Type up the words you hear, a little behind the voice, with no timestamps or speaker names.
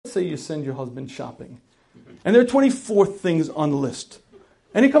say you send your husband shopping, and there are 24 things on the list,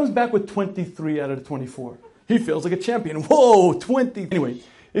 and he comes back with 23 out of the 24. He feels like a champion. Whoa, 20. Anyway,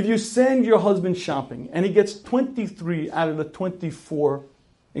 if you send your husband shopping, and he gets 23 out of the 24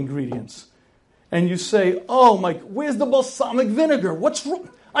 ingredients, and you say, oh, Mike, where's the balsamic vinegar? What's wrong?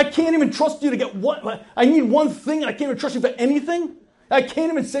 I can't even trust you to get what? I need one thing. I can't even trust you for anything. I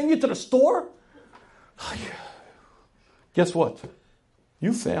can't even send you to the store. Guess what?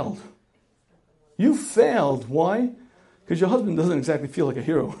 You failed. You failed. Why? Because your husband doesn't exactly feel like a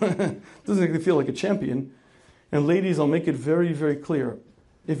hero. Doesn't exactly feel like a champion. And ladies, I'll make it very, very clear.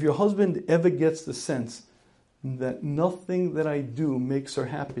 If your husband ever gets the sense that nothing that I do makes her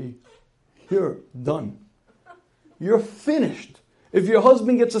happy, you're done. You're finished. If your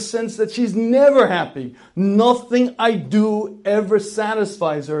husband gets a sense that she's never happy, nothing I do ever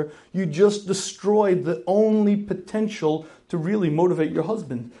satisfies her, you just destroyed the only potential to really motivate your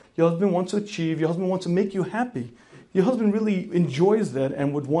husband. Your husband wants to achieve, your husband wants to make you happy. Your husband really enjoys that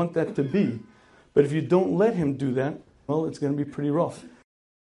and would want that to be. But if you don't let him do that, well, it's going to be pretty rough.